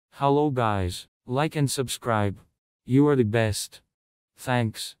Hello guys, like and subscribe. You are the best.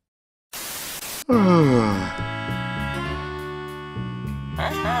 Thanks. Woohoo!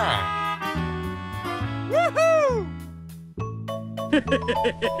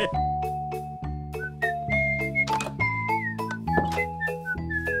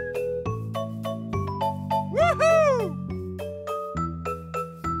 Woohoo!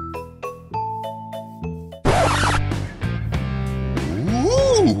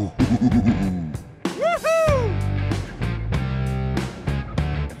 Woo! Woohoo!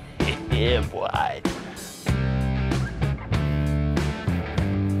 Yeah, boy.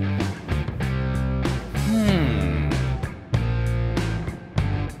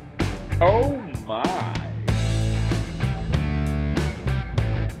 Oh my!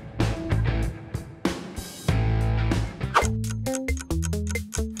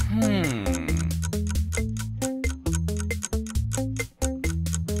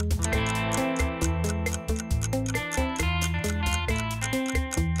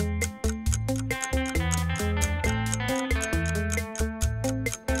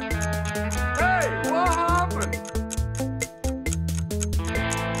 Hey, what happened?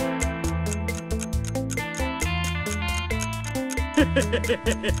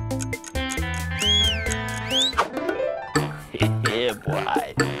 Yeah, boy.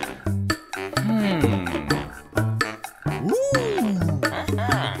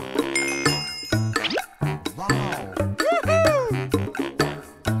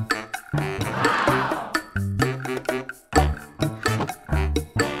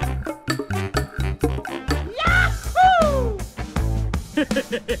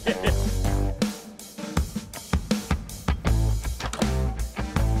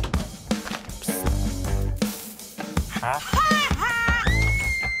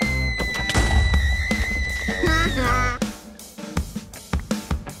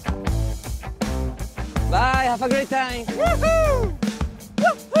 Bye, have a great time. Woohoo!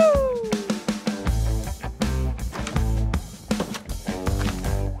 Woohoo!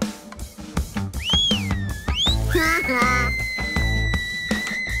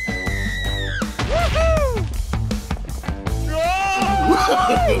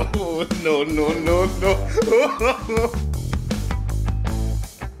 Woohoo! No, no, no, no.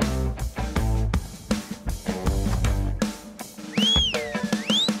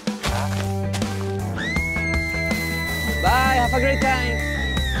 Bye, have a great time.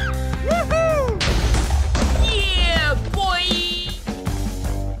 Woohoo! Yeah, boy!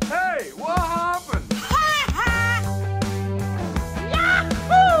 Hey, what happened?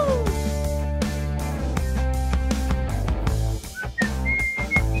 Yahoo!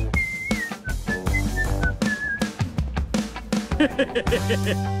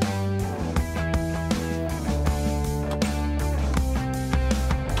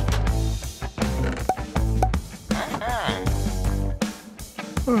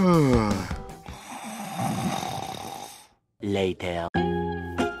 Later.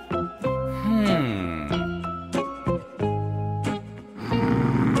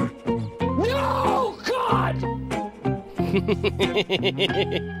 No, God!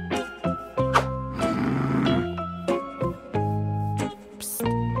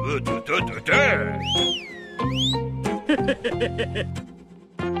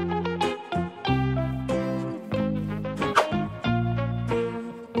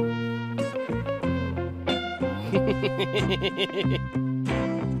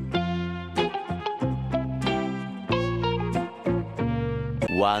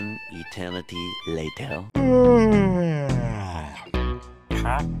 One eternity later.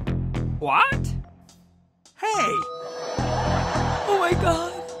 What? Hey! Oh my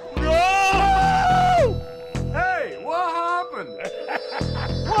God! No! Hey, what happened?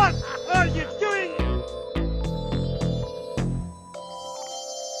 What are you doing?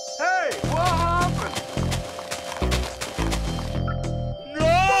 Hey, what happened?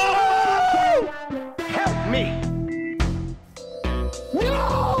 No! Help me!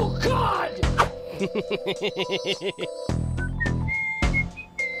 No, God!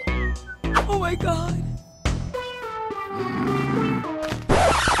 Oh my God!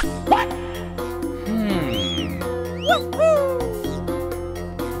 What?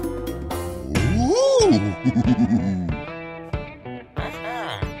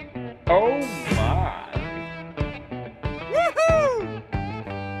 Oh my! Woohoo!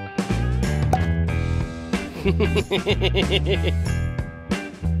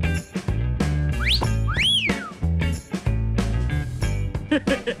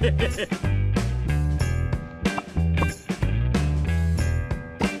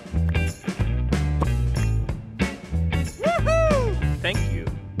 Thank you.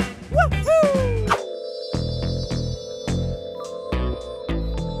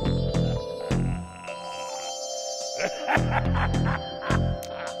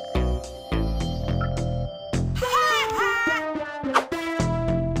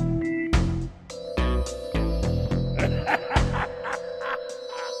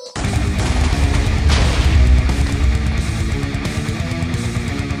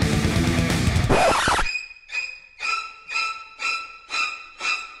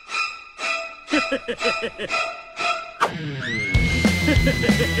 Bye,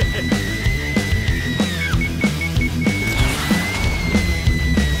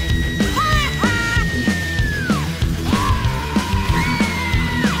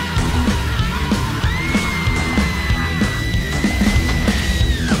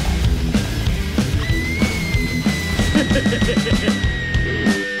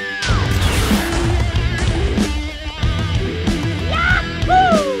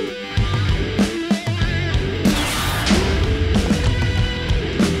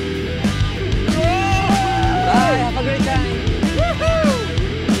 have a great time.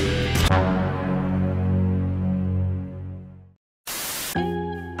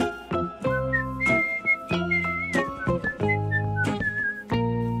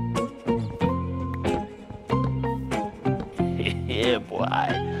 Yeah, boy.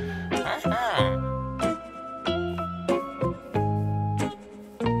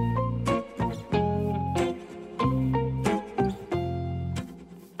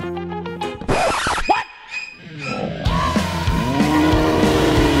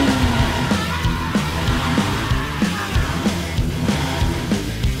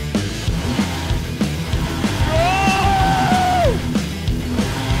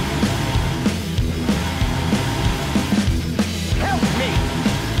 Help me!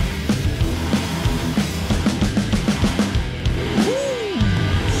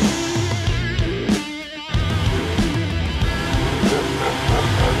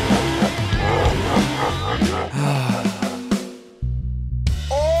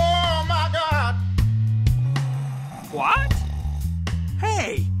 Oh my God! What?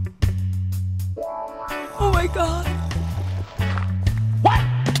 Hey! Oh my god!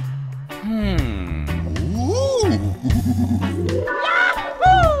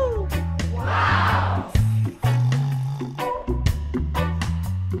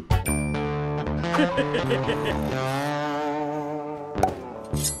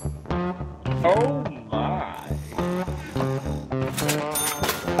 Oh my!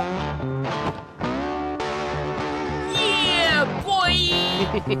 Yeah, boy!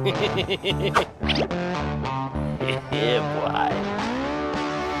 Yeah, boy.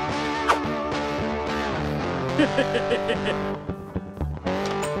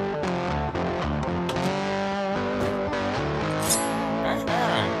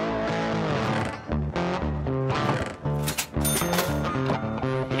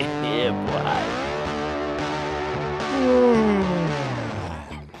 Yeah, boy.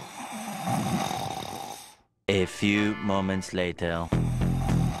 A few moments later.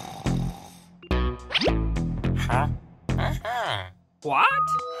 What?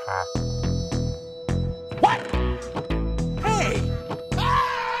 What? Hey!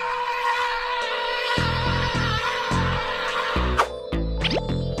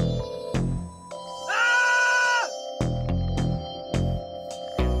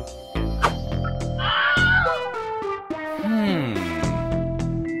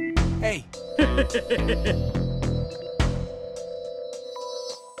 Hey!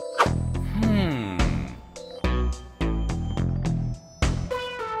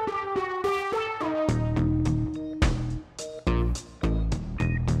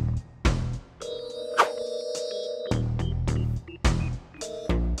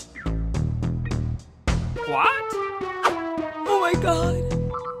 What? Oh my god!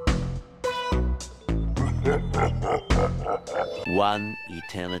 One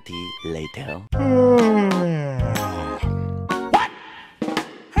eternity later.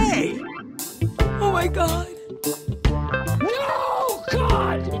 Hey! Oh my god! No,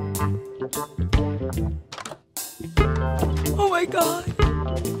 God! Oh my god!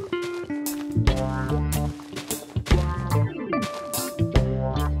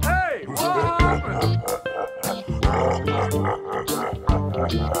 Hey, what happened?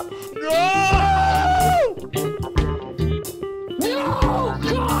 No!